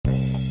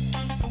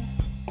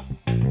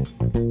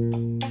Hey,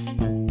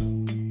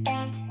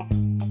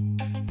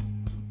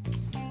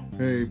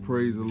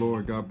 praise the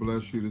Lord. God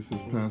bless you. This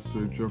is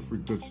Pastor Jeffrey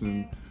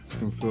Goodson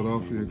from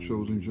Philadelphia,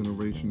 Chosen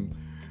Generation.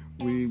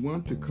 We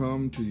want to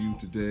come to you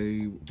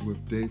today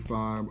with day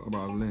 5 of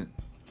our Lent.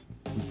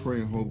 We pray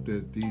and hope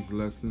that these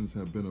lessons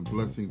have been a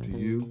blessing to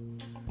you.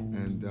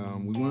 And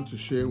we want to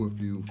share with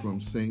you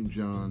from St.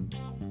 John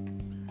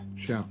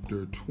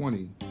chapter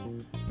 20.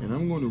 And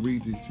I'm going to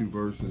read these 2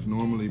 verses.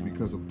 Normally,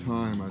 because of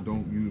time, I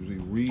don't usually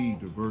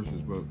read the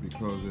verses, but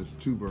because there's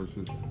 2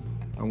 verses,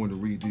 I want to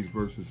read these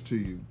verses to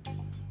you.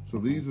 So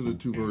these are the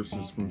 2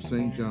 verses from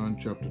St. John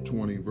chapter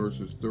 20,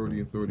 verses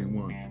 30 and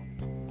 31.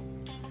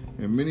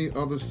 And many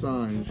other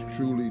signs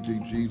truly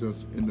did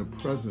Jesus in the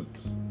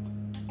presence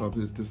of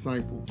his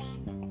disciples,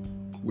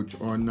 which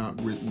are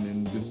not written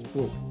in this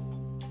book.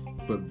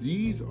 But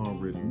these are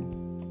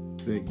written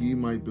that ye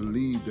might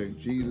believe that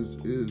Jesus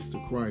is the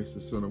Christ,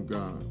 the Son of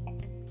God,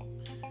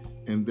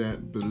 and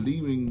that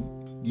believing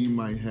ye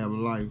might have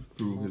life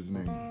through his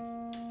name.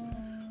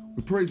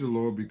 We praise the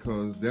Lord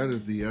because that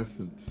is the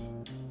essence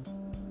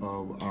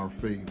of our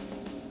faith,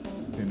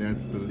 and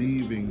that's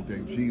believing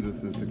that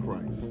Jesus is the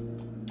Christ.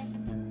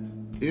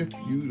 If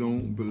you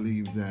don't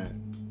believe that,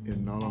 it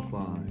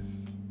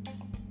nullifies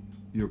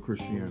your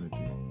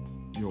Christianity,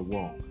 your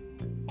walk.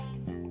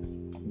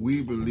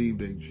 We believe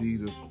that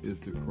Jesus is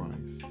the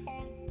Christ,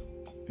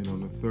 and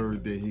on the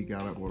 3rd day he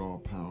got up with all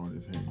power in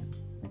his hand.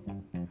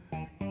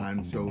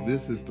 And so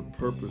this is the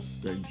purpose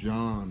that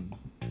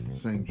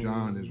St.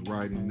 John is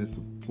writing this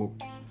book,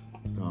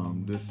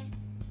 this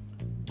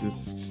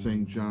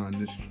St. John,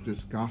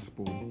 this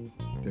gospel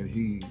that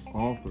he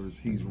authors.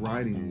 He's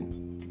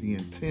writing the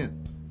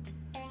intent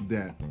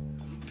that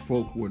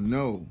folk will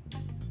know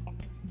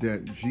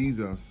that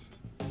Jesus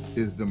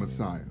is the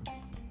Messiah,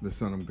 the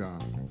Son of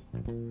God.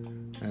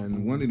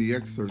 And one of the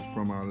excerpts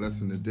from our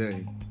lesson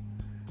today,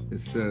 it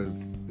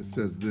says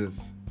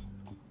this,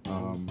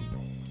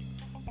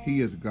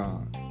 he is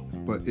God.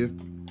 But if,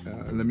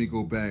 let me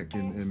go back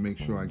and make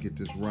sure I get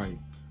this right.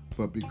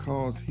 But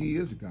because he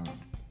is God,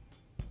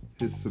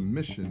 his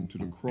submission to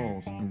the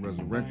cross and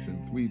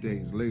resurrection 3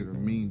 days later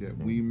mean that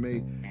we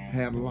may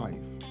have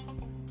life.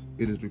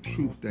 It is the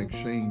truth that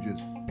changes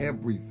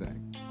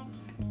everything.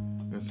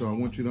 And so I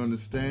want you to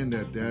understand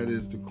that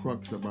is the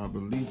crux of our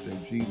belief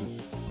that Jesus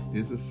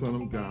is the Son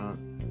of God,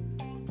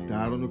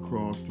 died on the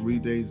cross, 3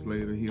 days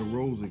later he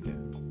arose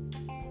again.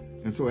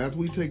 And so as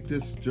we take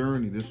this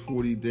journey, this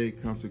 40-day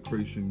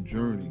consecration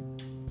journey,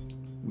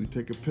 we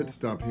take a pit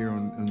stop here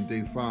on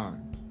day 5.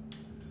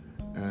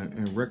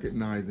 And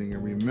recognizing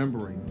and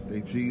remembering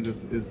that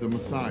Jesus is the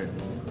Messiah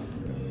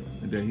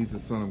and that he's the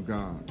Son of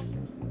God.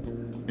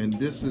 And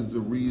this is the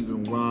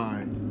reason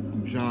why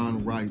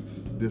John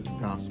writes this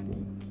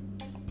gospel.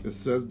 It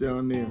says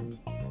down there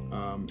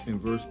in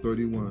verse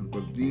 31,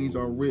 but these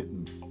are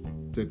written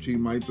that ye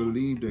might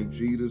believe that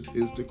Jesus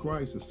is the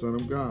Christ, the Son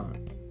of God,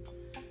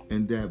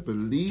 and that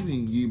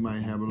believing ye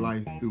might have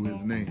life through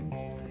his name.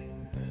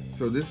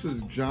 So this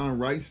is, John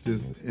writes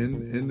this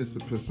in this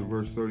epistle,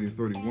 verse 30 and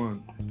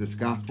 31, this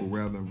gospel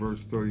rather, in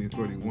verse 30 and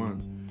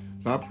 31.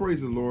 So I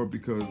praise the Lord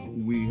because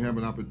we have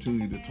an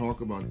opportunity to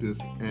talk about this,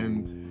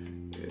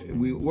 and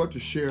we want to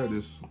share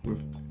this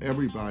with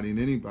everybody and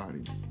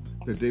anybody,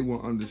 that they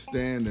will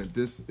understand that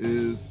this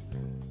is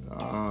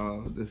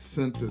the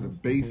center, the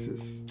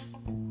basis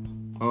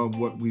of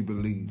what we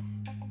believe.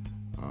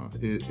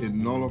 It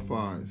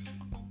nullifies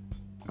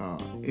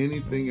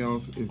anything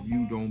else if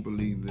you don't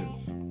believe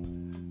this.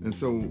 And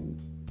so,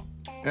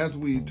 as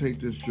we take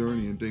this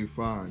journey in day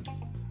 5,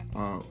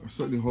 I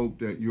certainly hope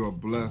that you are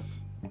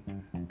blessed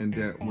and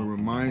that we're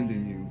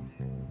reminding you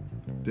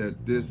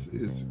that this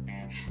is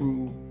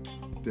true,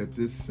 that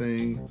this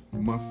saying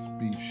must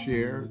be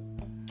shared,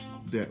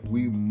 that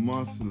we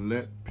must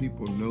let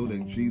people know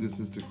that Jesus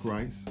is the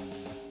Christ,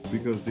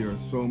 because there are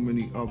so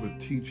many other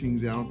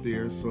teachings out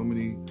there, so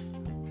many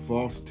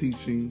false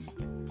teachings,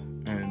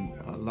 and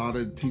a lot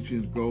of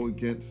teachings go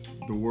against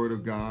the Word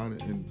of God.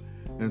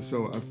 And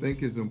so I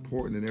think it's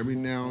important that every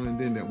now and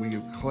then that we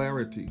give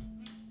clarity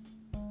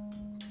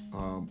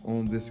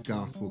on this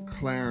gospel,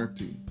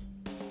 clarity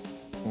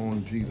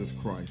on Jesus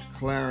Christ,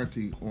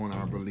 clarity on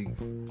our belief.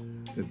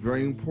 It's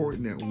very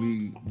important that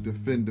we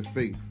defend the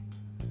faith.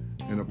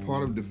 And a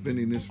part of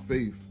defending this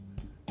faith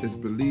is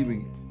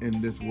believing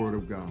in this Word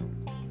of God.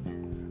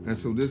 And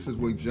so this is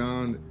what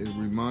John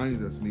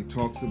reminds us, and he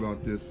talks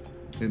about this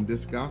in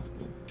this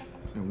gospel.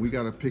 And we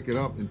got to pick it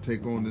up and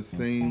take on the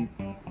same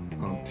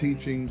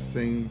teaching,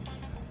 same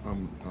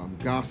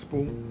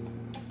gospel.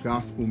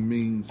 Gospel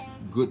means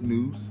good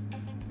news,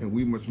 and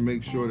we must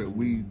make sure that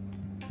we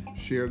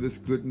share this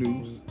good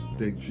news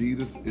that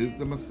Jesus is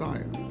the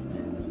Messiah.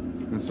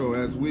 And so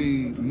as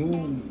we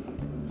move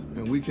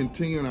and we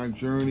continue on our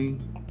journey,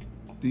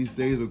 these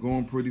days are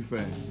going pretty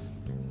fast.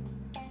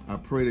 I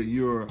pray that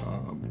you're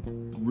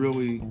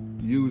really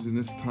using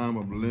this time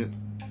of Lent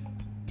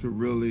to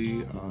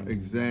really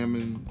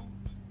examine,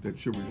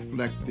 that you're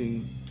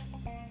reflecting,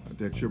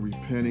 that you're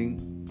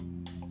repenting,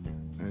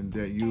 and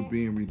that you're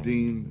being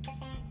redeemed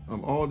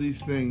of all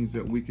these things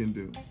that we can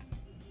do.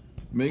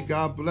 May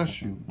God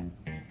bless you,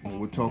 and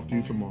we'll talk to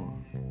you tomorrow.